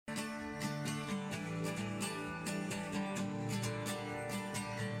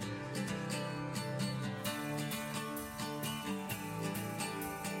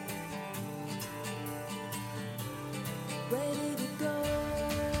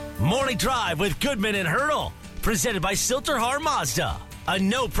Morning Drive with Goodman and Hurdle, presented by Silterhar Mazda. A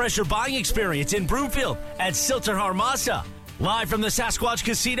no-pressure buying experience in Broomfield at Silterhar Mazda. Live from the Sasquatch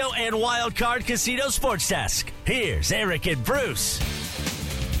Casino and Wild Card Casino Sports Desk. Here's Eric and Bruce.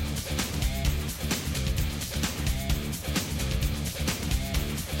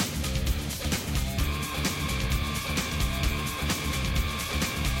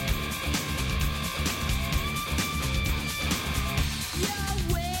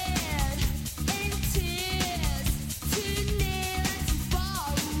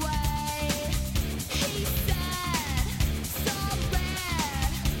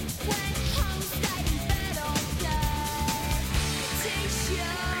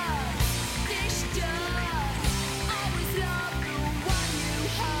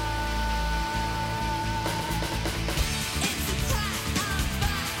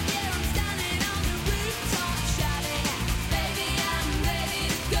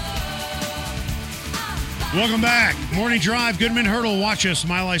 Welcome back. Morning Drive, Goodman Hurdle. Watch us,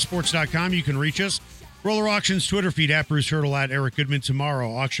 MileHighSports.com. You can reach us. Roller Auctions Twitter feed at Bruce Hurdle, at Eric Goodman.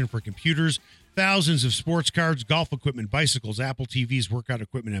 Tomorrow, auction for computers, thousands of sports cards, golf equipment, bicycles, Apple TVs, workout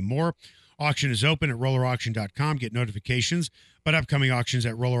equipment, and more. Auction is open at rollerauction.com. Get notifications, but upcoming auctions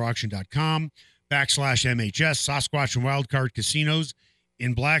at rollerauction.com /MHS, Sasquatch and Wildcard Casinos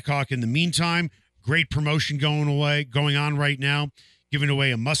in Blackhawk. In the meantime, great promotion going on right now. Giving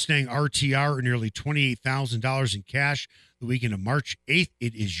away a Mustang RTR or nearly $28,000 in cash the weekend of March 8th.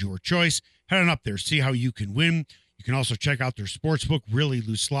 It is your choice. Head on up there. See how you can win. You can also check out their sportsbook, Really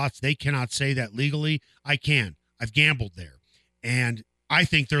Loose Slots. They cannot say that legally. I can. I've gambled there. And I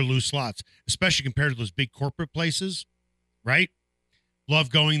think they're loose slots, especially compared to those big corporate places, right? Love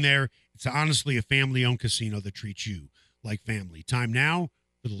going there. It's honestly a family-owned casino that treats you like family. Time now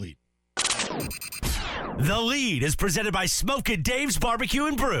for the lead. The Lead is presented by Smokin' Dave's Barbecue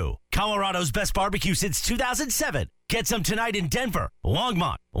and Brew, Colorado's best barbecue since 2007. Get some tonight in Denver,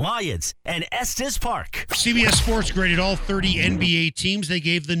 Longmont, Lyons, and Estes Park. CBS Sports graded all 30 NBA teams. They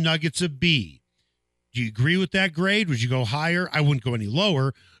gave the Nuggets a B. Do you agree with that grade? Would you go higher? I wouldn't go any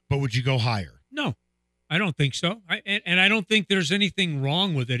lower, but would you go higher? No, I don't think so. And I don't think there's anything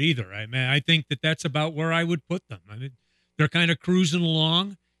wrong with it either. I mean, I think that's about where I would put them. I mean, they're kind of cruising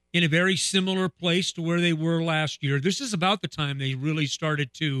along in a very similar place to where they were last year. This is about the time they really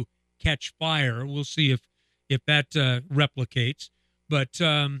started to catch fire. We'll see if that replicates. But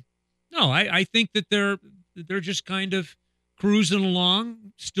no, I think that they're just kind of cruising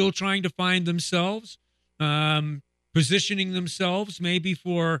along, still trying to find themselves, positioning themselves maybe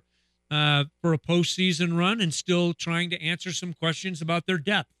for a postseason run, and still trying to answer some questions about their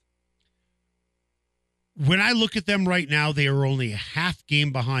depth. When I look at them right now, they are only a half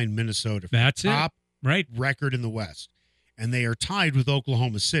game behind Minnesota for That's the top right record in the West. And they are tied with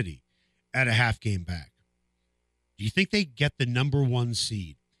Oklahoma City at a half game back. Do you think they get the number one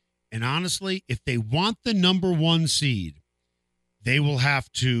seed? And honestly, if they want the number one seed, they will have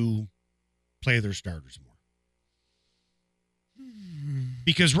to play their starters more.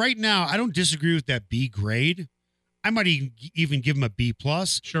 Because right now, I don't disagree with that B grade. I might even give them a B+.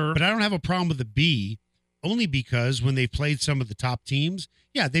 Sure. But I don't have a problem with a B, only because when they played some of the top teams,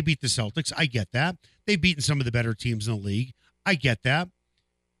 yeah, they beat the Celtics. I get that. They've beaten some of the better teams in the league. I get that.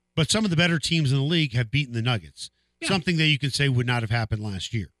 But some of the better teams in the league have beaten the Nuggets. Yeah. Something that you could say would not have happened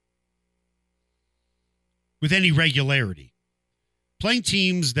last year with any regularity. Playing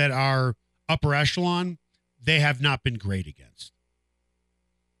teams that are upper echelon, they have not been great against.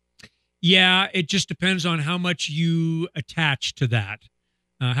 Yeah, it just depends on how much you attach to that,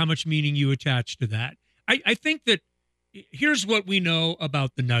 how much meaning you attach to that. I think that here's what we know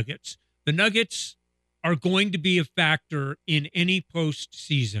about the Nuggets. The Nuggets are going to be a factor in any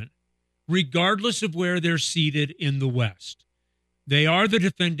postseason, regardless of where they're seated in the West. They are the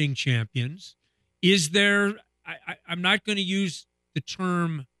defending champions. Is there, I'm not going to use the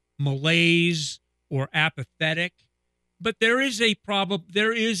term malaise or apathetic, but there is a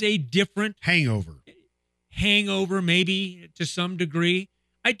different hangover maybe to some degree.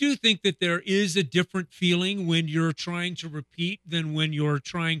 I do think that there is a different feeling when you're trying to repeat than when you're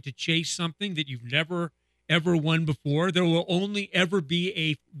trying to chase something that you've never, ever won before. There will only ever be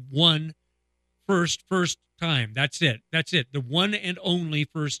a first time. That's it. The one and only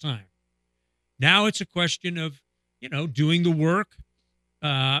first time. Now it's a question of, doing the work,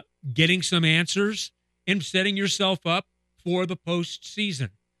 getting some answers, and setting yourself up for the postseason.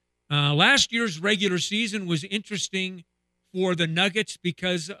 Last year's regular season was interesting for the Nuggets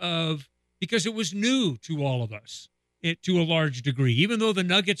because it was new to all of us to a large degree. Even though the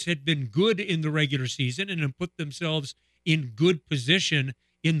Nuggets had been good in the regular season and had put themselves in good position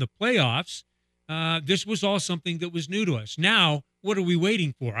in the playoffs. This was all something that was new to us. Now, what are we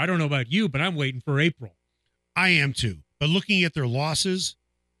waiting for? I don't know about you, but I'm waiting for April. I am too. But looking at their losses,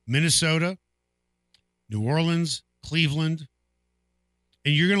 Minnesota, New Orleans, Cleveland,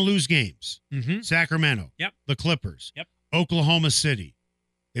 and you're going to lose games. Mm-hmm. Sacramento, Yep. The Clippers, Yep. Oklahoma City.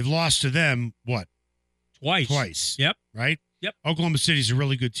 They've lost to them, what? Twice. Yep. Right? Yep. Oklahoma City's a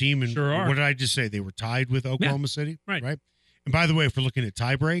really good team. And Sure are. what did I just say? They were tied with Oklahoma City? Right. And by the way, if we're looking at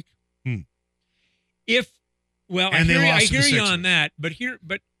tiebreak, I And they hear lost to the you Sixers. on that, but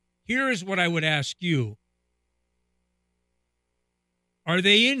here is what I would ask you. Are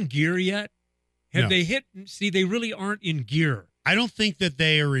they in gear yet? Have No. they hit? See, they really aren't in gear. I don't think that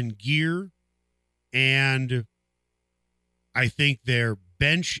they are in gear, and I think their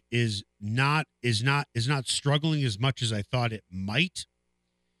bench is not struggling as much as I thought it might.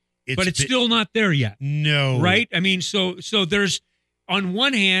 But it's still not there yet. No. Right? I mean, so there's, on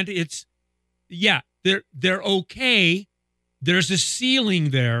one hand, it's, they're okay. There's a ceiling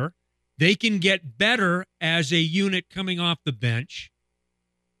there. They can get better as a unit coming off the bench.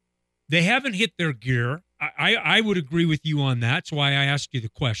 They haven't hit their gear. I would agree with you on that. That's why I asked you the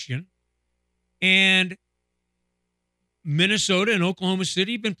question. And Minnesota and Oklahoma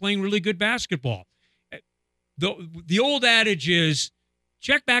City have been playing really good basketball. The old adage is,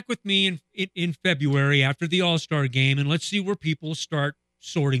 check back with me in February after the All-Star game, and let's see where people start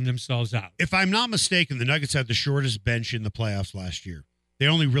sorting themselves out. If I'm not mistaken, the Nuggets had the shortest bench in the playoffs last year. They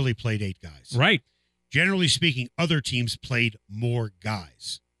only really played 8 guys. Right. Generally speaking, other teams played more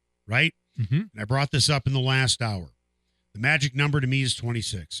guys, right? Mm-hmm. And I brought this up in the last hour. The magic number to me is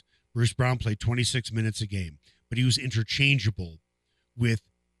 26. Bruce Brown played 26 minutes a game, but he was interchangeable with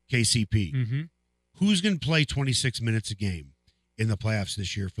KCP. Mm-hmm. Who's going to play 26 minutes a game in the playoffs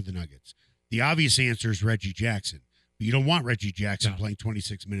this year for the Nuggets? The obvious answer is Reggie Jackson. But you don't want Reggie Jackson playing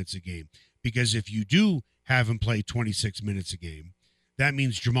 26 minutes a game, because if you do have him play 26 minutes a game, that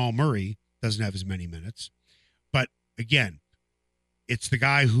means Jamal Murray doesn't have as many minutes. But again, it's the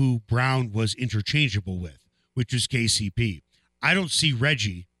guy who Brown was interchangeable with, which is KCP. I don't see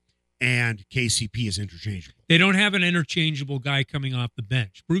Reggie and KCP as interchangeable. They don't have an interchangeable guy coming off the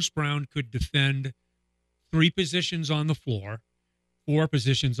bench. Bruce Brown could defend 3 positions on the floor, 4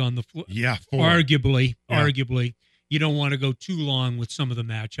 positions on the floor. Yeah, 4. Arguably. You don't want to go too long with some of the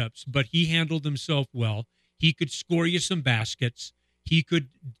matchups, but he handled himself well. He could score you some baskets. He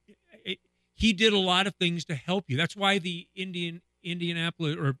did a lot of things to help you. That's why the Indiana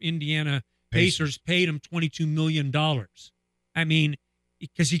Pacers paid him $22 million. I mean,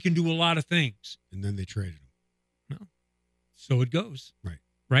 because he can do a lot of things. And then they traded him. Well, so it goes.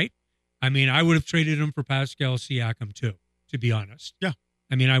 Right. I mean, I would have traded him for Pascal Siakam too, to be honest. Yeah.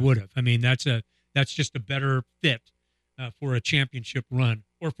 I mean, I would have. I mean, that's just a better fit for a championship run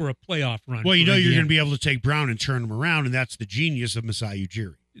or for a playoff run. Well, you know you're going to be able to take Brown and turn him around, and that's the genius of Masai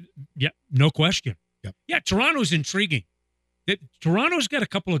Ujiri. Yeah, no question. Yep. Yeah, Toronto's intriguing. Toronto's got a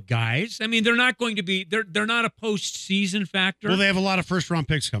couple of guys. I mean, they're not going to be. They're not a postseason factor. Well, they have a lot of first-round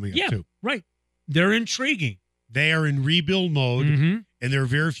picks coming up, too. Right. They're intriguing. They are in rebuild mode, Mm-hmm. and there are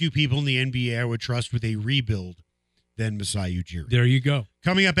very few people in the NBA I would trust with a rebuild than Masai Ujiri. There you go.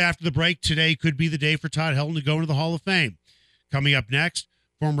 Coming up after the break, today could be the day for Todd Helton to go into the Hall of Fame. Coming up next,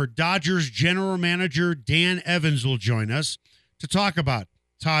 former Dodgers general manager Dan Evans will join us to talk about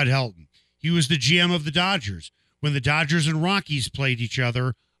Todd Helton. He was the GM of the Dodgers when the Dodgers and Rockies played each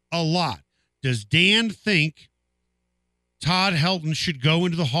other a lot. Does Dan think Todd Helton should go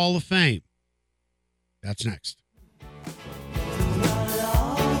into the Hall of Fame? That's next.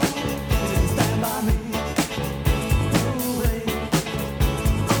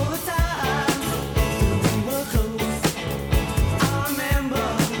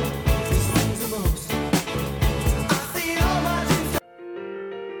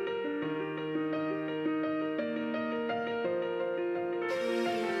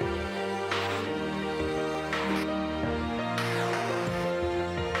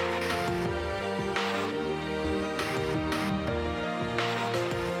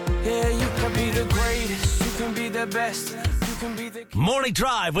 Yeah, you can be the greatest, you can be the best, you can be the... Morning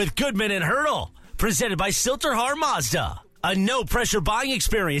Drive with Goodman and Hurdle. Presented by Silterhar Mazda. A no-pressure buying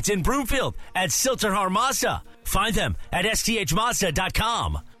experience in Broomfield at Silterhar Mazda. Find them at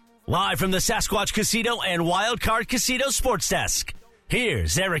sthmazda.com. Live from the Sasquatch Casino and Wildcard Casino Sports Desk.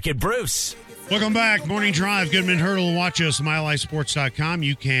 Here's Eric and Bruce. Welcome back. Morning Drive. Goodman Hurdle. Watch us, MileHighSports.com.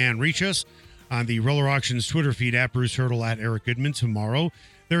 You can reach us on the Roller Auctions Twitter feed at Bruce Hurdle at Eric Goodman. Tomorrow,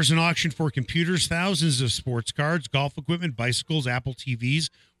 there's an auction for computers, thousands of sports cards, golf equipment, bicycles, Apple TVs,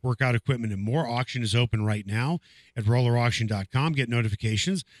 workout equipment, and more. Auction is open right now at rollerauction.com. Get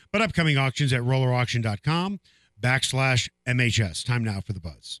notifications, but upcoming auctions at rollerauction.com/MHS. Time now for the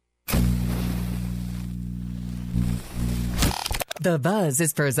Buzz. The Buzz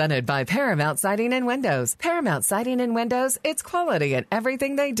is presented by Paramount Siding and Windows. Paramount Siding and Windows, it's quality in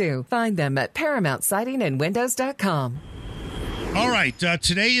everything they do. Find them at ParamountSidingAndWindows.com. All right,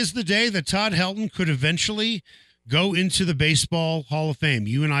 today is the day that Todd Helton could eventually go into the Baseball Hall of Fame.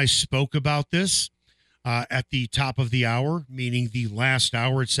 You and I spoke about this at the top of the hour, meaning the last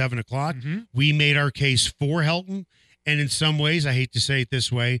hour at 7 o'clock. We made our case for Helton, and in some ways, I hate to say it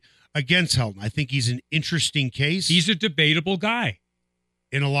this way, against Helton. I think he's an interesting case. He's a debatable guy.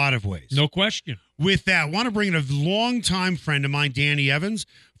 In a lot of ways. No question. With that, I want to bring in a longtime friend of mine, Danny Evans,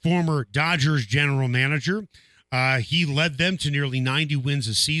 former Dodgers general manager. He led them to nearly 90 wins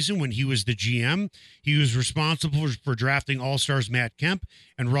a season when he was the GM. He was responsible for drafting All-Stars Matt Kemp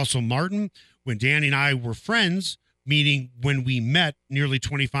and Russell Martin. When Danny and I were friends, meaning when we met nearly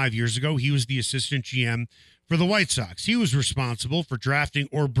 25 years ago, he was the assistant GM for the White Sox. He was responsible for drafting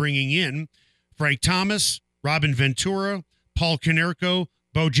or bringing in Frank Thomas, Robin Ventura, Paul Konerko,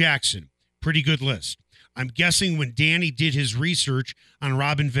 Bo Jackson. Pretty good list. I'm guessing when Danny did his research on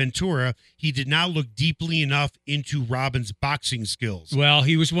Robin Ventura, he did not look deeply enough into Robin's boxing skills. Well,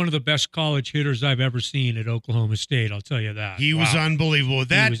 he was one of the best college hitters I've ever seen at Oklahoma State, I'll tell you that. He was unbelievable. With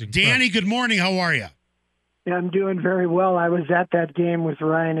that, Danny, good morning. How are you? Yeah, I'm doing very well. I was at that game with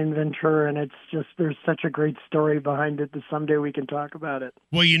Ryan and Ventura, and it's just there's such a great story behind it that someday we can talk about it.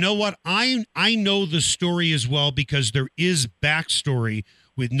 Well, you know what? I know the story as well because there is backstory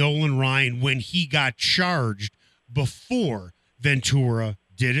with Nolan Ryan when he got charged before Ventura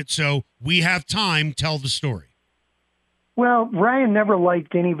did it. So we have time. Tell the story. Well, Ryan never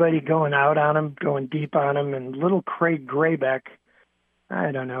liked anybody going out on him, going deep on him, and little Craig Graybeck,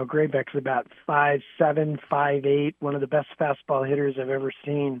 I don't know, Graybeck's about 5'7", 5'8", one of the best fastball hitters I've ever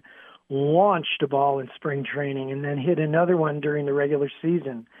seen, launched a ball in spring training and then hit another one during the regular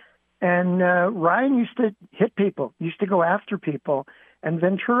season. And Ryan used to hit people, used to go after people. And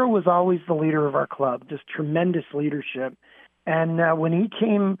Ventura was always the leader of our club, just tremendous leadership. And when he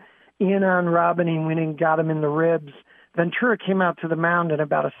came in on Robin and went and got him in the ribs, Ventura came out to the mound, and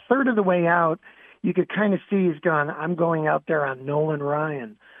about a third of the way out, you could kind of see he's gone, I'm going out there on Nolan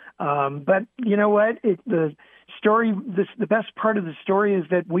Ryan. But you know what? The best part of the story is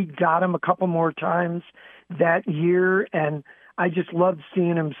that we got him a couple more times that year, and I just loved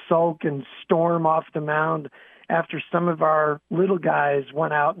seeing him sulk and storm off the mound after some of our little guys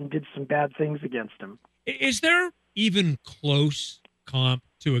went out and did some bad things against him. Is there even close comp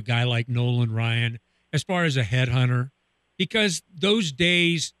to a guy like Nolan Ryan as far as a headhunter? Because those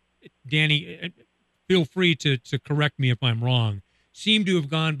days, Danny, feel free to correct me if I'm wrong, seem to have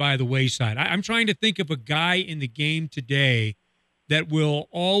gone by the wayside. I'm trying to think of a guy in the game today that will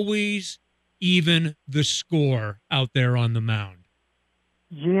always even the score out there on the mound.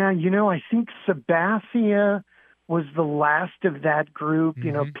 Yeah, I think Sabathia was the last of that group,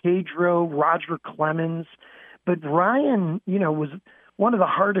 Pedro, Roger Clemens. But Ryan, was one of the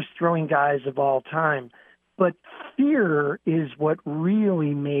hardest throwing guys of all time. But fear is what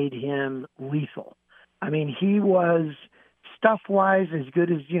really made him lethal. I mean, he was stuff-wise as good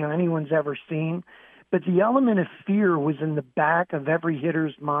as, anyone's ever seen. But the element of fear was in the back of every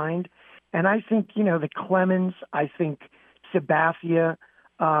hitter's mind. And I think, the Clemens, I think Sabathia,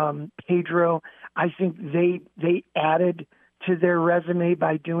 Pedro, I think they added to their resume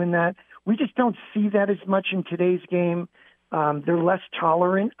by doing that. We just don't see that as much in today's game. They're less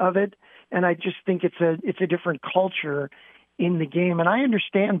tolerant of it, and I just think it's a different culture in the game. And I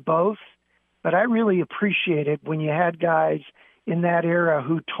understand both, but I really appreciate it when you had guys in that era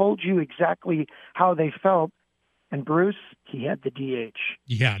who told you exactly how they felt. And Bruce, he had the DH.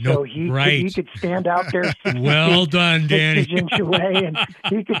 Yeah, no, so he could stand out there. Well done, Danny. 6 inches away, and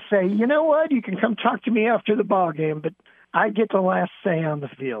he could say, you know what, you can come talk to me after the ball game, but I get the last say on the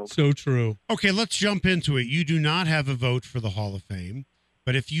field. So true. Okay, let's jump into it. You do not have a vote for the Hall of Fame,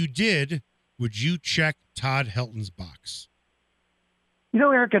 but if you did, would you check Todd Helton's box?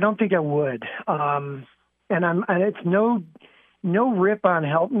 Eric, I don't think I would. And it's no rip on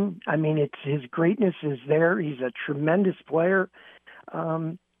Helton. I mean, it's his greatness is there. He's a tremendous player.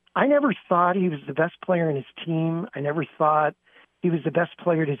 I never thought he was the best player in his team. I never thought he was the best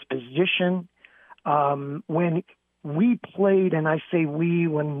player at his position. When we played, and I say we,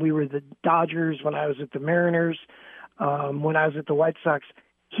 when we were the Dodgers, when I was at the Mariners, when I was at the White Sox,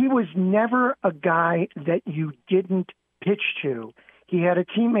 he was never a guy that you didn't pitch to. He had a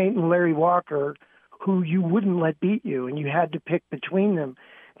teammate in Larry Walker who you wouldn't let beat you, and you had to pick between them.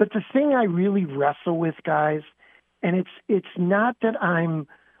 But the thing I really wrestle with, guys, and it's not that I'm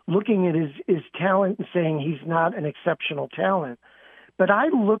looking at his talent and saying he's not an exceptional talent, but I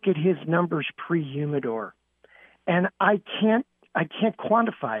look at his numbers pre-Humidor, and I can't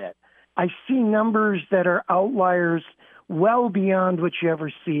quantify it. I see numbers that are outliers well beyond what you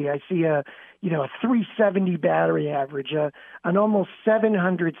ever see. I see a 370 battery average, an almost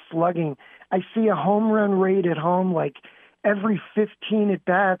 700 slugging. I see a home run rate at home like every 15 at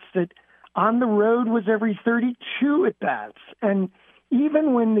bats that on the road was every 32 at bats. And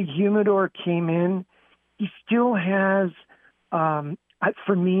even when the Humidor came in, he still has,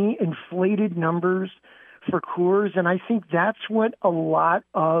 for me, inflated numbers for Coors. And I think that's what a lot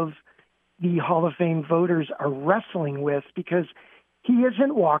of the Hall of Fame voters are wrestling with, because he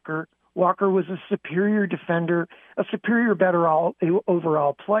isn't Walker. Walker was a superior defender, a superior, better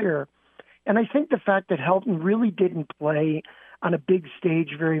overall player. And I think the fact that Helton really didn't play on a big stage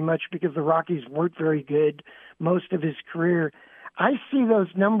very much because the Rockies weren't very good most of his career, I see those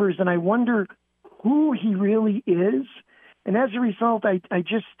numbers and I wonder who he really is. And as a result, I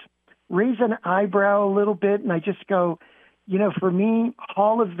just raise an eyebrow a little bit and I just go, for me,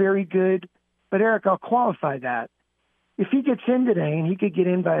 Hall of very good, but Eric, I'll qualify that. If he gets in today, and he could get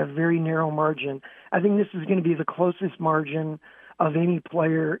in by a very narrow margin, I think this is going to be the closest margin of any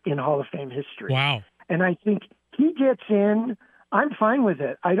player in Hall of Fame history. Wow. And I think he gets in, I'm fine with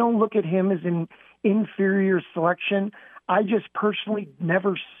it. I don't look at him as an inferior selection. I just personally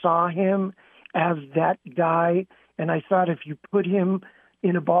never saw him as that guy, and I thought if you put him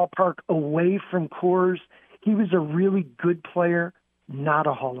in a ballpark away from Coors, he was a really good player, not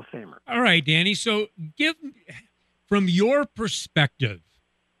a Hall of Famer. All right, Danny. So from your perspective,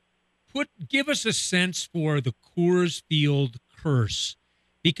 give us a sense for the Coors Field curse,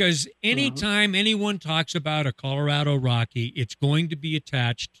 because anytime anyone talks about a Colorado Rocky, it's going to be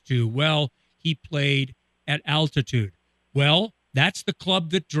attached to, well, he played at altitude. Well, that's the club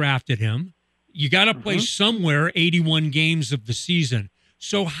that drafted him. You got to play somewhere 81 games of the season.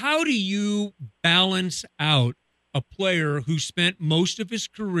 So how do you balance out a player who spent most of his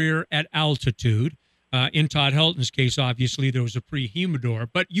career at altitude? In Todd Helton's case, obviously, there was a pre-Humidor,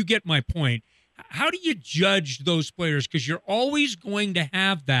 but you get my point. How do you judge those players? Because you're always going to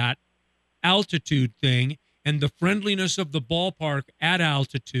have that altitude thing and the friendliness of the ballpark at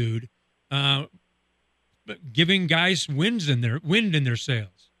altitude, giving guys wind in their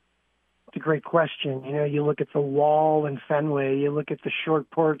sails. It's a great question. You look at the wall in Fenway, you look at the short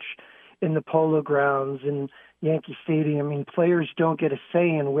porch in the Polo Grounds and Yankee Stadium. I mean, players don't get a say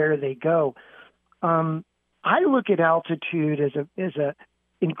in where they go. I look at altitude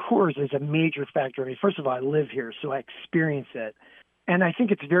in Coors as a major factor. I mean, first of all, I live here, so I experience it. And I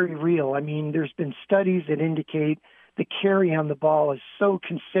think it's very real. I mean, there's been studies that indicate the carry on the ball is so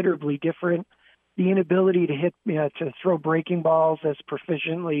considerably different. The inability to hit, to throw breaking balls as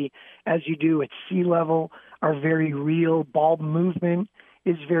proficiently as you do at sea level are very real. Ball movement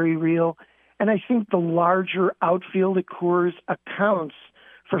is very real. And I think the larger outfield at Coors accounts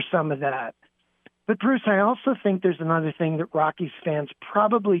for some of that. But Bruce, I also think there's another thing that Rockies fans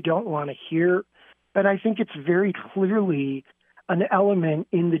probably don't want to hear, but I think it's very clearly an element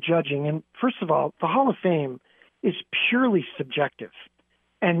in the judging. And first of all, the Hall of Fame is purely subjective.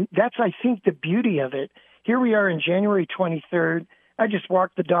 And that's, I think, the beauty of it. Here we are in January 23rd. I just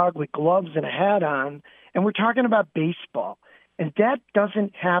walked the dog with gloves and a hat on, and we're talking about baseball. And that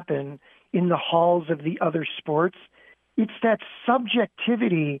doesn't happen in the halls of the other sports. It's that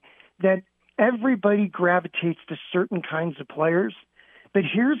subjectivity that everybody gravitates to certain kinds of players. But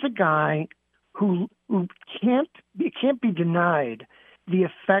here's a guy who can't be denied the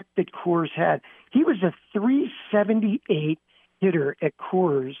effect that Coors had. He was a 378 hitter at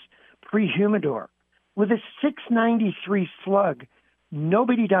Coors pre-Humidor with a 693 slug.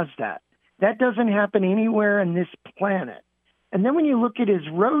 Nobody does that. That doesn't happen anywhere on this planet. And then when you look at his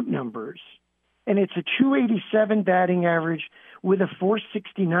road numbers, and it's a 287 batting average with a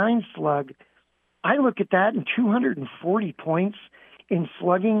 469 slug, I look at that and 240 points in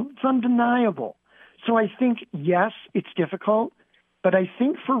slugging. It's undeniable. So I think, yes, it's difficult, but I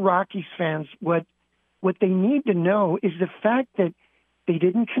think for Rockies fans, what they need to know is the fact that they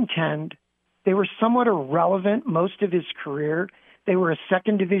didn't contend. They were somewhat irrelevant most of his career. They were a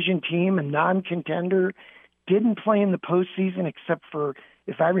second division team, a non-contender, didn't play in the postseason except for,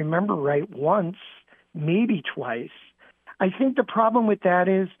 if I remember right, once, maybe twice. I think the problem with that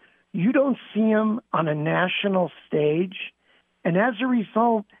is you don't see him on a national stage, and as a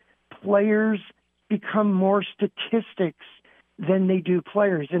result, players become more statistics than they do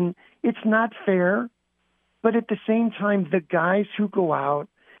players. And it's not fair, but at the same time, the guys who go out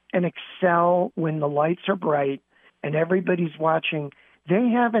and excel when the lights are bright and everybody's watching, they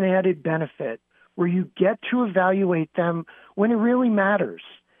have an added benefit where you get to evaluate them when it really matters.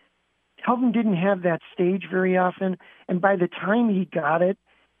 Helton didn't have that stage very often, and by the time he got it,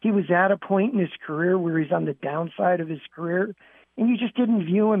 he was at a point in his career where he's on the downside of his career, and you just didn't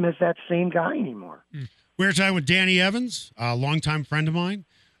view him as that same guy anymore. We're talking with Danny Evans, a longtime friend of mine.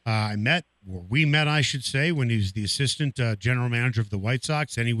 We met, I should say, when he was the assistant general manager of the White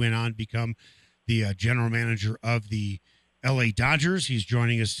Sox. Then he went on to become the general manager of the L.A. Dodgers. He's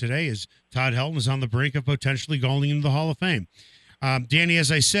joining us today as Todd Helton is on the brink of potentially going into the Hall of Fame. Danny,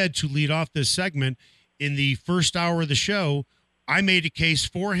 as I said, to lead off this segment, in the first hour of the show, I made a case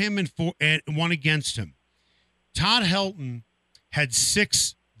for him and one against him. Todd Helton had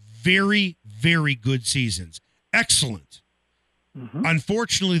 6 very, very good seasons. Excellent. Mm-hmm.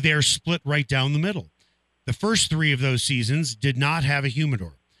 Unfortunately, they're split right down the middle. The first 3 of those seasons did not have a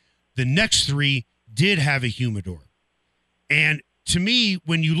humidor. The next 3 did have a humidor. And to me,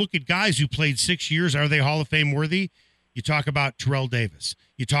 when you look at guys who played 6 years, are they Hall of Fame worthy? You talk about Terrell Davis.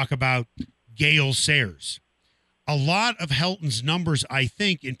 You talk about Gale Sayers. A lot of Helton's numbers, I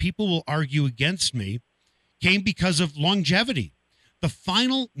think, and people will argue against me, came because of longevity. The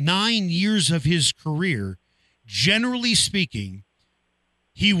final 9 years of his career, generally speaking,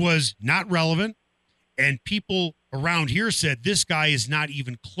 he was not relevant, and people around here said this guy is not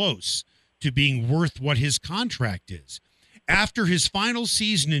even close to being worth what his contract is. After his final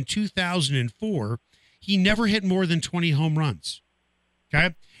season in 2004, he never hit more than 20 home runs.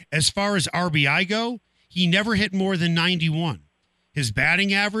 Okay? As far as RBI go, he never hit more than 91. His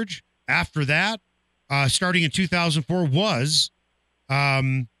batting average after that, starting in 2004, was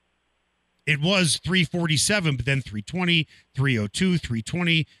 347, but then 320, 302,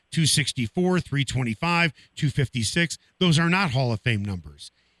 320, 264, 325, 256. Those are not Hall of Fame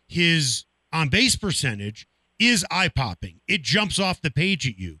numbers. His on-base percentage is eye-popping. It jumps off the page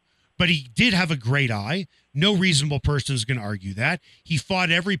at you. But he did have a great eye. No reasonable person is going to argue that. He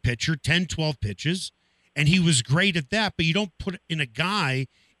fought every pitcher, 10, 12 pitches, and he was great at that. But you don't put in a guy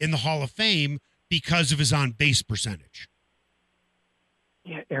in the Hall of Fame because of his on-base percentage.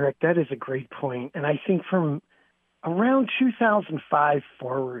 Yeah, Eric, that is a great point. And I think from around 2005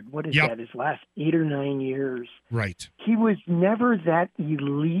 forward, what is that, his last 8 or 9 years? Right. He was never that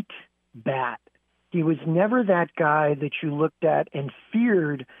elite bat. He was never that guy that you looked at and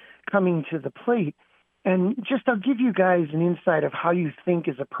feared coming to the plate. And just I'll give you guys an insight of how you think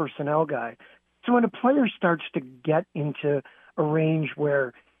as a personnel guy. So when a player starts to get into a range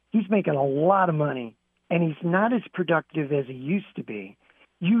where he's making a lot of money and he's not as productive as he used to be,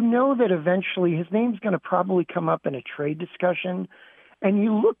 you know that eventually his name's going to probably come up in a trade discussion. And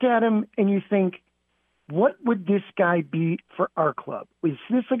you look at him and you think, what would this guy be for our club? Is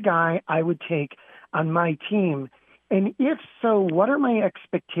this a guy I would take on my team? And if so, what are my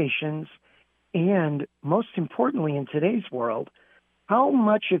expectations? And most importantly, in today's world, how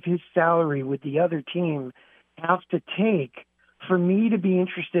much of his salary would the other team have to take for me to be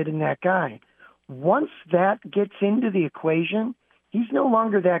interested in that guy? Once that gets into the equation, he's no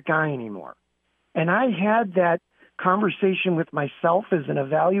longer that guy anymore. And I had that conversation with myself as an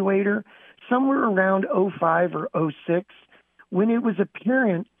evaluator somewhere around 05 or 06 when it was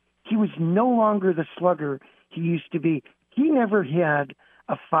apparent he was no longer the slugger he used to be. He never had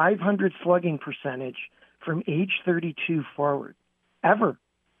a 500 slugging percentage from age 32 forward, ever.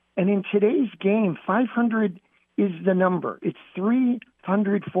 And in today's game, 500 is the number. It's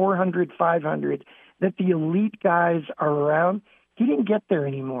 300, 400, 500 that the elite guys are around. He didn't get there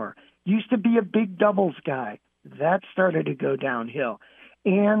anymore. Used to be a big doubles guy. That started to go downhill.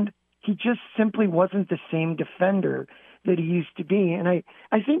 And he just simply wasn't the same defender that he used to be. And I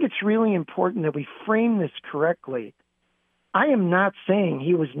think it's really important that we frame this correctly. I am not saying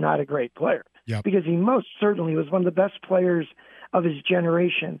he was not a great player, because he most certainly was one of the best players of his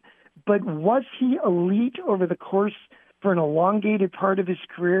generation. But was he elite over the course for an elongated part of his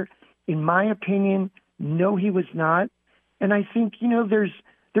career? In my opinion, no, he was not. And I think,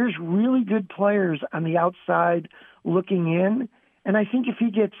 there's really good players on the outside looking in. And I think if he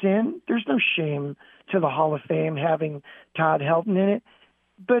gets in, there's no shame to the Hall of Fame having Todd Helton in it.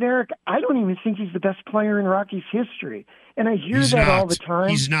 But, Eric, I don't even think he's the best player in Rockies history. And I hear that all the time.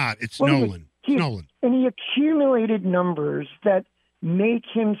 He's not. It's Nolan. It's Nolan. And he accumulated numbers that make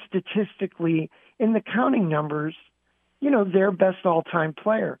him statistically, in the counting numbers, their best all-time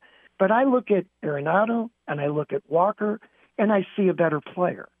player. But I look at Arenado and I look at Walker and I see a better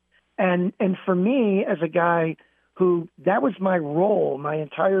player. And for me, as a guy who, that was my role my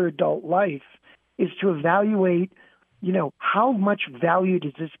entire adult life, is to evaluate how much value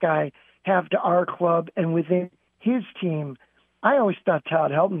does this guy have to our club and within his team? I always thought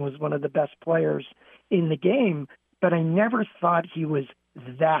Todd Helton was one of the best players in the game, but I never thought he was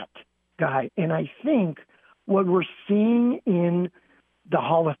that guy. And I think what we're seeing in the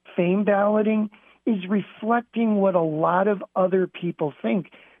Hall of Fame balloting is reflecting what a lot of other people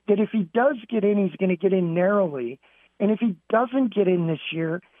think, that if he does get in, he's going to get in narrowly. And if he doesn't get in this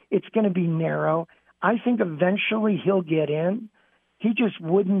year, it's going to be narrow. I think eventually he'll get in. He just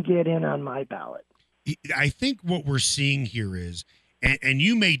wouldn't get in on my ballot. I think what we're seeing here is, and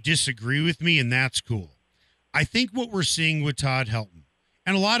you may disagree with me, and that's cool. I think what we're seeing with Todd Helton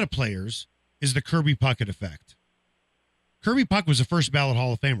and a lot of players is the Kirby Puckett effect. Kirby Puckett was a first ballot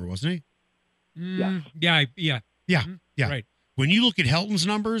Hall of Famer, wasn't he? Yeah. Yeah. Right. When you look at Helton's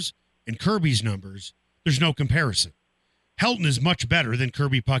numbers and Kirby's numbers, there's no comparison. Helton is much better than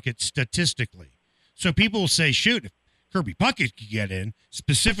Kirby Puckett statistically. So people will say, shoot, if Kirby Puckett could get in,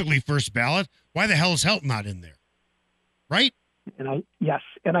 specifically first ballot, why the hell is Helton not in there? Right? And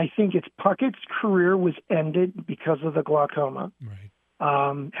I think it's Puckett's career was ended because of the glaucoma. Right.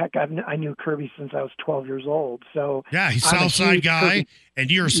 Heck, I knew Kirby since I was 12 years old. So yeah, he's South Side guy, Kirby, and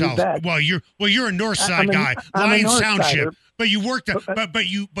you're a South. You're a North Side guy, I'm Lions a Township. But you worked, but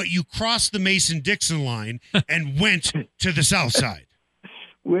you crossed the Mason-Dixon line and went to the South Side.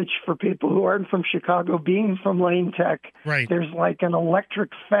 Which, for people who aren't from Chicago, being from Lane Tech, right, there's like an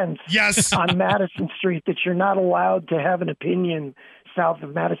electric fence on Madison Street that you're not allowed to have an opinion south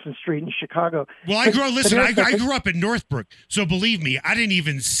of Madison Street in Chicago. Well, I grew up in Northbrook, so believe me, I didn't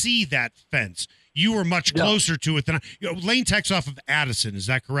even see that fence. You were much closer to it than I. Lane Tech's off of Addison, is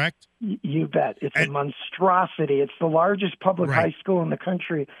that correct? You bet. It's a monstrosity. It's the largest public high school in the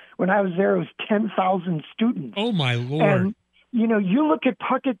country. When I was there, it was 10,000 students. Oh, my Lord. And, you look at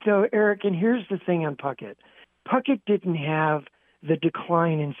Puckett, though, Eric, and here's the thing on Puckett. Puckett didn't have the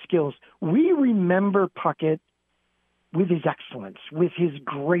decline in skills. We remember Puckett with his excellence, with his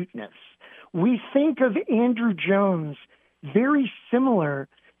greatness. We think of Andrew Jones very similar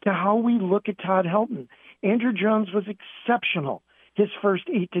to how we look at Todd Helton. Andrew Jones was exceptional his first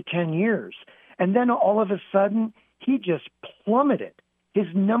 8 to 10 years. And then all of a sudden, he just plummeted. His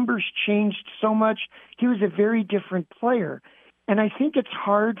numbers changed so much. He was a very different player. And I think it's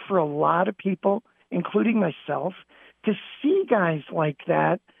hard for a lot of people, including myself, to see guys like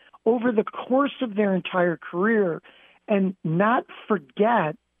that over the course of their entire career and not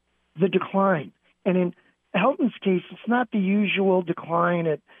forget the decline. And in Helton's case, it's not the usual decline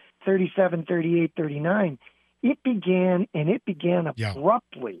at 37, 38, 39. It began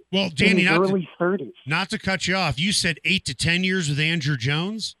abruptly well, Danny, in his early 30s. Not to cut you off, you said 8 to 10 years with Andrew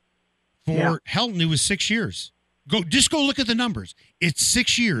Jones. For Helton, it was 6 years. Go look at the numbers. It's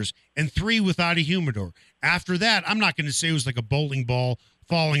 6 years and 3 without a humidor. After that, I'm not going to say it was like a bowling ball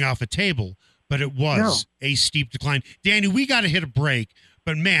falling off a table, but it was a steep decline. Danny, we got to hit a break.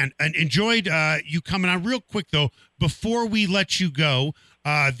 But, man, enjoyed you coming on. Real quick, though, before we let you go,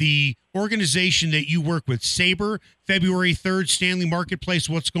 the organization that you work with, Sabre, February 3rd, Stanley Marketplace,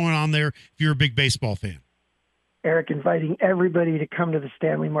 what's going on there if you're a big baseball fan? Eric, inviting everybody to come to the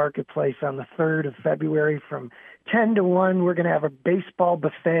Stanley Marketplace on the 3rd of February from 10 to 1. We're going to have a baseball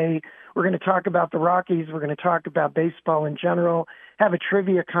buffet. We're going to talk about the Rockies. We're going to talk about baseball in general, have a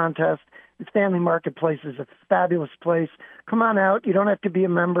trivia contest. The Stanley Marketplace is a fabulous place. Come on out. You don't have to be a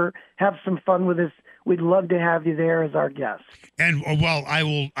member. Have some fun with us. We'd love to have you there as our guest. And, well, I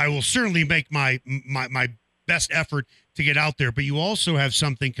will certainly make my best effort to get out there. But you also have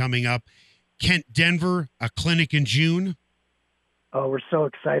something coming up. Kent Denver, a clinic in June. Oh, we're so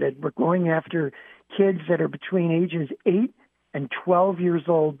excited. We're going after kids that are between ages 8 and 12 years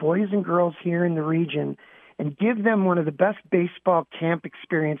old, boys and girls here in the region, and give them one of the best baseball camp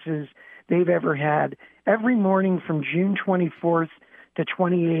experiences they've ever had. Every morning from June 24th to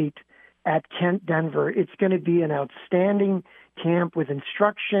 28th at Kent Denver. It's going to be an outstanding camp with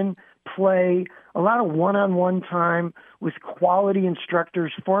instruction, play, a lot of one-on-one time with quality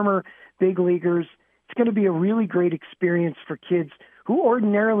instructors, former big leaguers. It's going to be a really great experience for kids who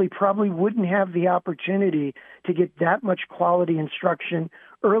ordinarily probably wouldn't have the opportunity to get that much quality instruction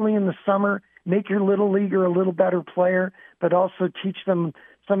early in the summer, make your little leaguer a little better player, but also teach them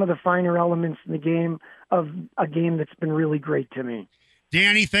some of the finer elements in the game of a game that's been really great to me.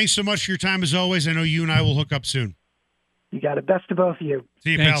 Danny, thanks so much for your time as always. I know you and I will hook up soon. You got it. Best of both of you.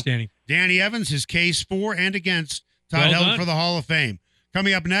 See you, Thanks, pal. Danny. Danny Evans, his case for and against Todd Helton for the Hall of Fame.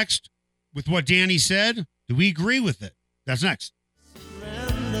 Coming up next, with what Danny said, do we agree with it? That's next.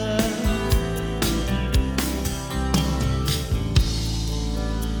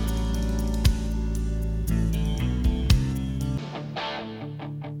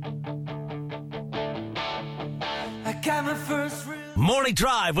 Morning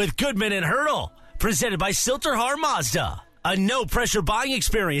Drive with Goodman and Hurdle, presented by Silterhar Mazda. A no-pressure buying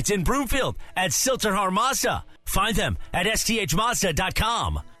experience in Broomfield at Silterhar Mazda. Find them at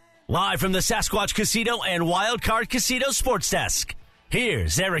sthmazda.com. Live from the Sasquatch Casino and Wild Card Casino Sports Desk,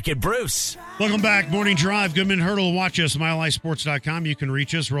 here's Eric and Bruce. Welcome back. Morning Drive. Goodman Hurdle. Watch us, milehighsports.com. You can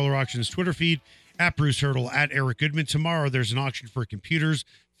reach us, Roller Auctions Twitter feed, at Bruce Hurdle, at Eric Goodman. Tomorrow, there's an auction for computers,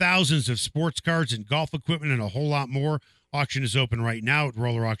 thousands of sports cards and golf equipment, and a whole lot more. Auction is open right now at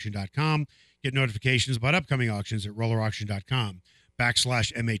rollerauction.com. Get notifications about upcoming auctions at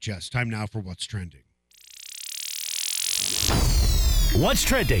rollerauction.com/MHS. Time now for What's Trending. What's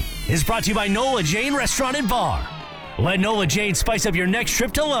Trending is brought to you by Nola Jane Restaurant and Bar. Let Nola Jane spice up your next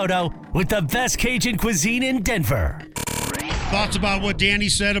trip to Lodo with the best Cajun cuisine in Denver. Thoughts about what Danny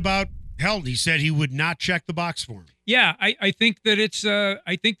said about Helton? He said he would not check the box for him. Yeah, I think that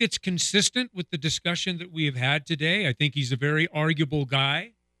it's consistent with the discussion that we have had today. I think he's a very arguable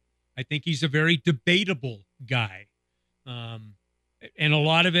guy. I think he's a very debatable guy. And a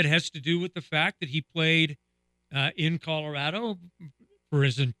lot of it has to do with the fact that he played in Colorado for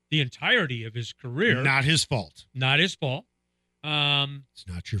the entirety of his career. Not his fault. Not his fault. It's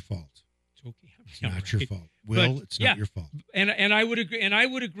not your fault. It's okay. It's not your fault. Will, it's not your fault. And I would agree. And I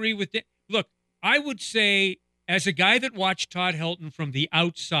would agree with that. Look, I would say, as a guy that watched Todd Helton from the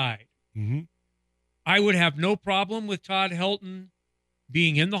outside, I would have no problem with Todd Helton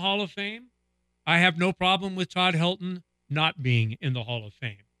being in the Hall of Fame. I have no problem with Todd Helton not being in the Hall of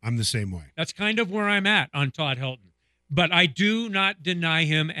Fame. I'm the same way. That's kind of where I'm at on Todd Helton. But I do not deny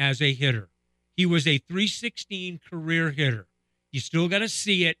him as a hitter. He was a .316 career hitter. You still got to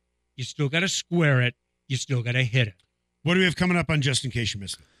see it. You still got to square it. You still got to hit it. What do we have coming up on Just in Case You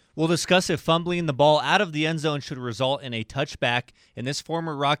Missed It? We'll discuss if fumbling the ball out of the end zone should result in a touchback, and this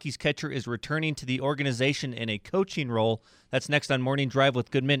former Rockies catcher is returning to the organization in a coaching role. That's next on Morning Drive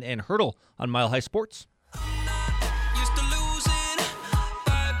with Goodman and Hurdle on Mile High Sports.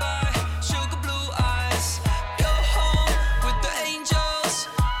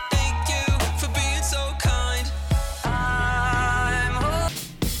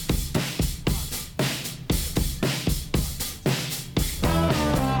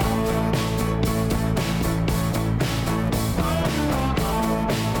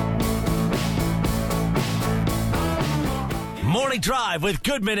 Morning Drive with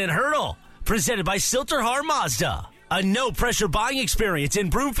Goodman and Hurdle, presented by Silterhar Mazda. A no-pressure buying experience in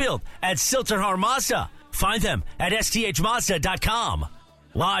Broomfield at Silterhar Mazda. Find them at sthmazda.com.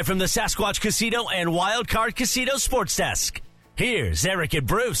 Live from the Sasquatch Casino and Wild Card Casino Sports Desk, here's Eric and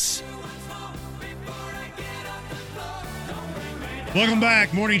Bruce. Welcome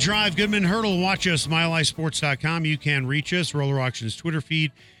back. Morning Drive. Goodman Hurdle. Watch us, milehighsports.com. You can reach us, Roller Auctions Twitter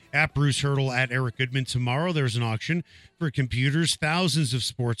feed, at Bruce Hurdle, at Eric Goodman. Tomorrow, there's an auction for computers, thousands of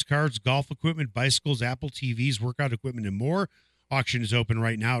sports cards, golf equipment, bicycles, Apple TVs, workout equipment, and more. Auction is open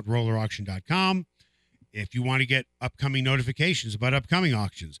right now at rollerauction.com. If you want to get upcoming notifications about upcoming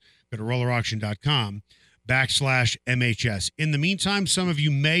auctions, go to rollerauction.com/MHS. In the meantime, some of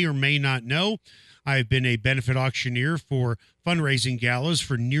you may or may not know, I've been a benefit auctioneer for fundraising galas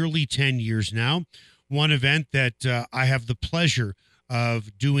for nearly 10 years now. One event that I have the pleasure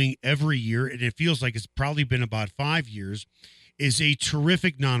of doing every year, and it feels like it's probably been about 5 years, is a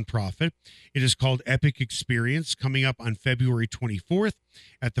terrific nonprofit. It is called Epic Experience, coming up on February 24th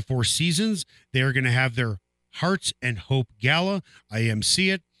at the Four Seasons. They are going to have their Hearts and Hope Gala. I MC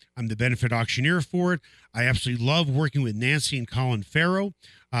it. I'm the benefit auctioneer for it. I absolutely love working with Nancy and Colin Farrow.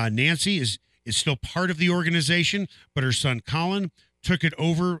 Nancy is still part of the organization, but her son Colin took it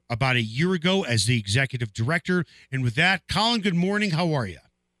over about a year ago as the executive director. And with that, Colin, good morning. How are you?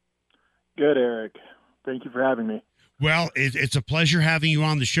 Good, Eric. Thank you for having me. Well, it's a pleasure having you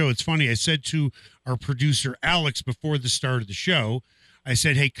on the show. It's funny. I said to our producer, Alex, before the start of the show, I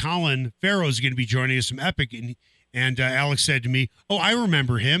said, hey, Colin Farrow is going to be joining us from Epic. And Alex said to me, oh, I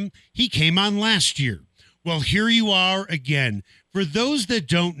remember him. He came on last year. Well, here you are again. For those that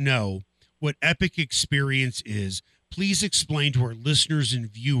don't know what Epic Experience is, please explain to our listeners and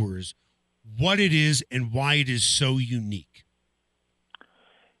viewers what it is and why it is so unique.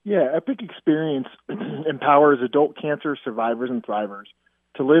 Yeah, Epic Experience empowers adult cancer survivors and thrivers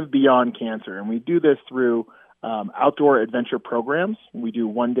to live beyond cancer. And we do this through outdoor adventure programs. We do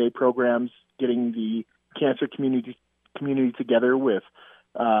one-day programs, getting the cancer community together with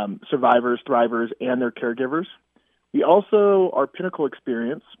survivors, thrivers, and their caregivers. We also, our pinnacle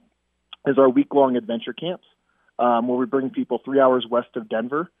experience is our week-long adventure camps, where we bring people 3 hours west of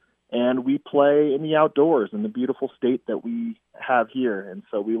Denver, and we play in the outdoors in the beautiful state that we have here. And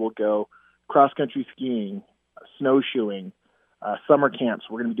so we will go cross-country skiing, snowshoeing, summer camps.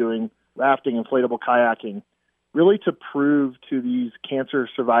 We're going to be doing rafting, inflatable kayaking, really to prove to these cancer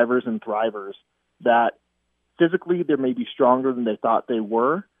survivors and thrivers that physically they may be stronger than they thought they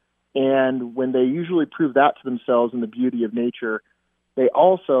were. And when they usually prove that to themselves in the beauty of nature, they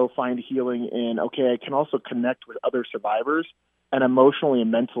also find healing in, okay, I can also connect with other survivors, and emotionally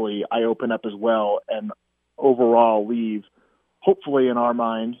and mentally I open up as well, and overall leave, hopefully in our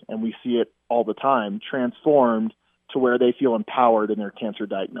mind, and we see it all the time, transformed to where they feel empowered in their cancer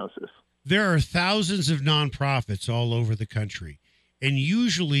diagnosis. There are thousands of nonprofits all over the country, and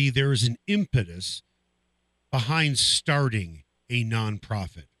usually there is an impetus behind starting a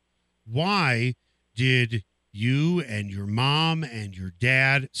nonprofit. Why did you and your mom and your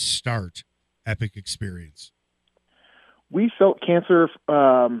dad start Epic Experience? We felt cancer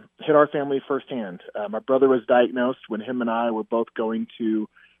hit our family firsthand. My brother was diagnosed when him and I were both going to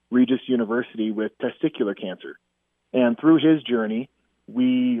Regis University with testicular cancer. And through his journey,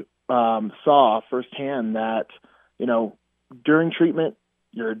 we saw firsthand that, during treatment,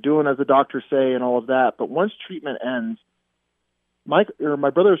 you're doing as the doctors say and all of that. But once treatment ends, my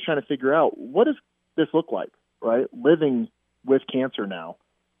brother was trying to figure out, what does this look like, right? Living with cancer now.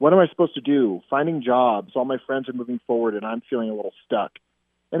 What am I supposed to do? Finding jobs. All my friends are moving forward, and I'm feeling a little stuck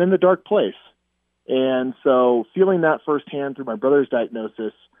and in the dark place. And so feeling that firsthand through my brother's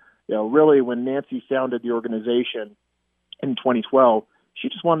diagnosis, really when Nancy founded the organization in 2012, she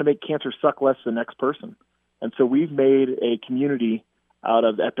just wanted to make cancer suck less to the next person. And so we've made a community out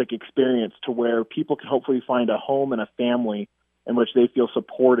of Epic Experience to where people can hopefully find a home and a family in which they feel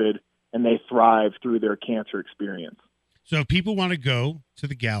supported and they thrive through their cancer experience. So if people want to go to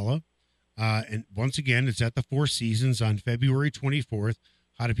the gala, and once again, it's at the Four Seasons on February 24th.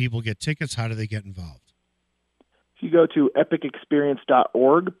 How do people get tickets? How do they get involved? If you go to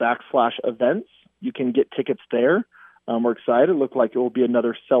epicexperience.org/events, you can get tickets there. We're excited. It looked like it will be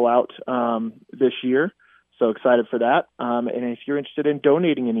another sellout this year. So excited for that. And if you're interested in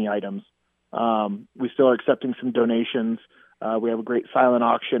donating any items, we still are accepting some donations. We have a great silent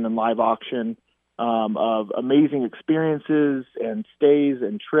auction and live auction of amazing experiences and stays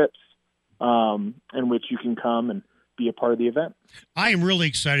and trips in which you can come and be a part of the event. I am really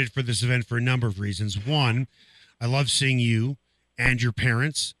excited for this event for a number of reasons. One, I love seeing you and your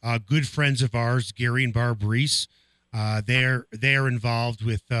parents, good friends of ours, Gary and Barb Reese. They're involved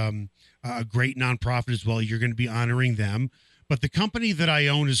with a great nonprofit as well. You're going to be honoring them. But the company that I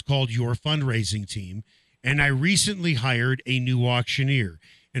own is called Your Fundraising Team, and I recently hired a new auctioneer.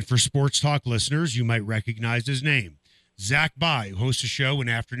 And for Sports Talk listeners, you might recognize his name. Zach Bai, who hosts a show, An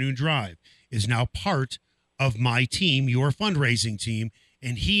Afternoon Drive, is now part of my team, Your Fundraising Team,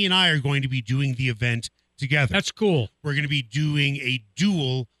 and he and I are going to be doing the event together. That's cool. We're going to be doing a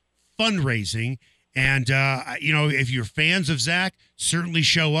dual fundraising. And, if you're fans of Zach, certainly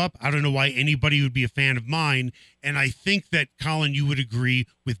show up. I don't know why anybody would be a fan of mine. And I think that, Colin, you would agree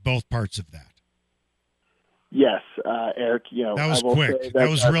with both parts of that. Yes, Eric, that was quick. That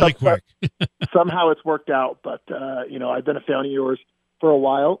was really quick. Somehow it's worked out, but, I've been a fan of yours for a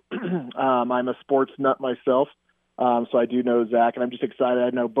while. I'm a sports nut myself, so I do know Zach, and I'm just excited. I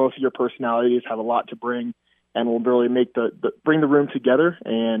know both of your personalities have a lot to bring, and we'll really make bring the room together,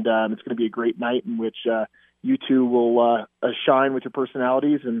 and it's going to be a great night in which you two will shine with your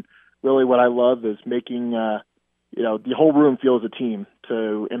personalities, and really what I love is making the whole room feel as a team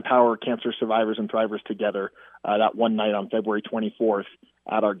to empower cancer survivors and thrivers together that one night on February 24th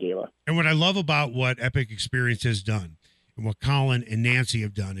at our gala. And what I love about what Epic Experience has done and what Colin and Nancy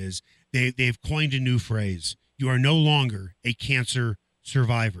have done is they've coined a new phrase. You are no longer a cancer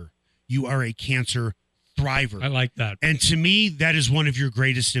survivor. You are a cancer thriver. I like that. And to me, that is one of your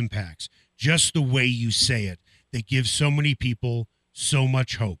greatest impacts. Just the way you say it, that gives so many people so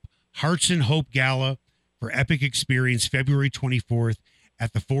much hope. Hearts and Hope Gala for Epic Experience, February 24th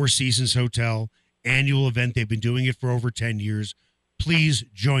at the Four Seasons Hotel, annual event. They've been doing it for over 10 years. Please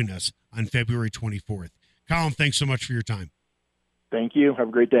join us on February 24th. Colin, thanks so much for your time. Thank you. Have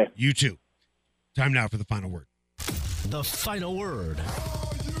a great day. You too. Time now for the final word. The final word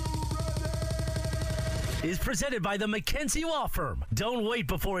is presented by the McKenzie Law Firm. Don't wait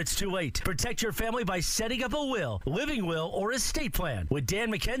before it's too late. Protect your family by setting up a will, living will, or estate plan with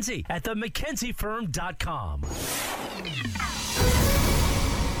Dan McKenzie at themckenziefirm.com.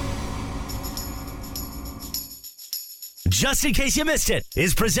 Just in case you missed it,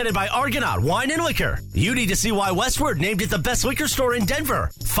 is presented by Argonaut Wine and Liquor. You need to see why Westward named it the best liquor store in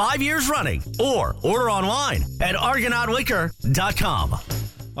Denver 5 years running, or order online at argonautliquor.com.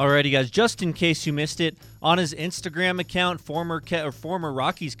 Alrighty, guys, just in case you missed it, on his Instagram account, former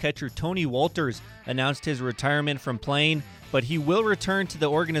Rockies catcher Tony Walters announced his retirement from playing, but he will return to the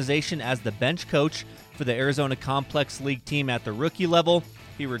organization as the bench coach for the Arizona Complex League team at the rookie level.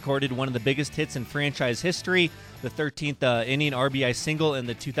 He recorded one of the biggest hits in franchise history, the 13th inning RBI single in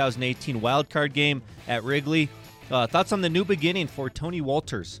the 2018 wildcard game at Wrigley. Thoughts on the new beginning for Tony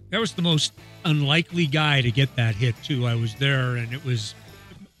Walters? That was the most unlikely guy to get that hit, too. I was there, and it was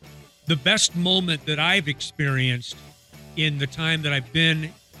the best moment that I've experienced in the time that I've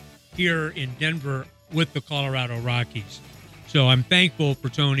been here in Denver with the Colorado Rockies. So I'm thankful for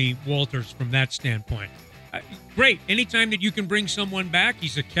Tony Walters from that standpoint. Great. Anytime that you can bring someone back,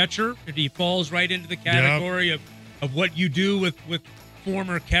 he's a catcher, and he falls right into the category of what you do with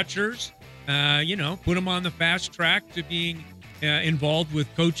former catchers. Put him on the fast track to being involved with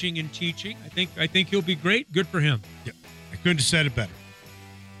coaching and teaching. I think he'll be great. Good for him. Yep. I couldn't have said it better.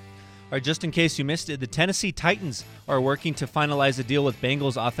 All right, just in case you missed it, the Tennessee Titans are working to finalize a deal with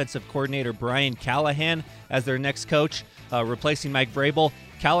Bengals offensive coordinator Brian Callahan as their next coach, replacing Mike Vrabel.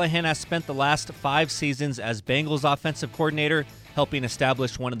 Callahan has spent the last 5 seasons as Bengals offensive coordinator, helping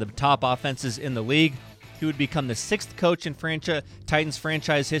establish one of the top offenses in the league. He would become the 6th coach in Titans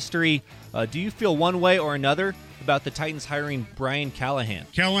franchise history. Do you feel one way or another about the Titans hiring Brian Callahan?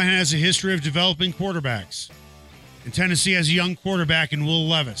 Callahan has a history of developing quarterbacks. And Tennessee has a young quarterback in Will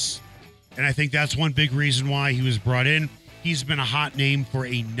Levis. And I think that's one big reason why he was brought in. He's been a hot name for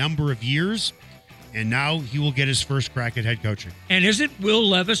a number of years, and now he will get his first crack at head coaching. And isn't Will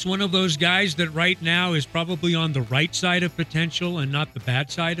Levis one of those guys that right now is probably on the right side of potential and not the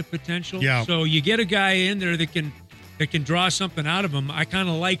bad side of potential? Yeah. So you get a guy in there that can draw something out of him. I kind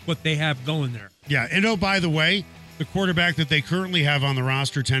of like what they have going there. Yeah, and oh, by the way, the quarterback that they currently have on the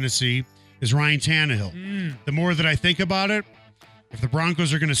roster, Tennessee, is Ryan Tannehill. The more that I think about it, if the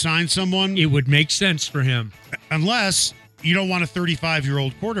Broncos are going to sign someone, it would make sense for him. Unless you don't want a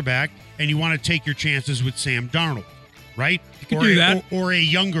 35-year-old quarterback and you want to take your chances with Sam Darnold, right? You can do that. Or a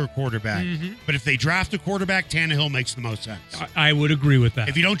younger quarterback. But if they draft a quarterback, Tannehill makes the most sense. I would agree with that.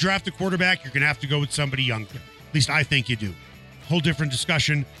 If you don't draft a quarterback, you're going to have to go with somebody younger. At least I think you do. Whole different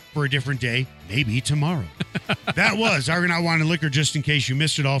discussion for a different day, maybe tomorrow. That was Argonaut Wine and Liquor, just in case you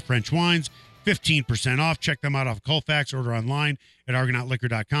missed it, all French wines. 15% off. Check them out off Colfax. Order online at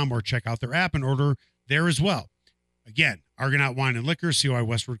argonautliquor.com or check out their app and order there as well. Again, Argonaut Wine and Liquor, COI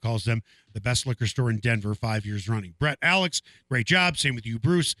Westward calls them the best liquor store in Denver 5 years running. Brett, Alex, great job. Same with you,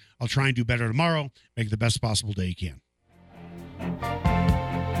 Bruce. I'll try and do better tomorrow. Make the best possible day you can.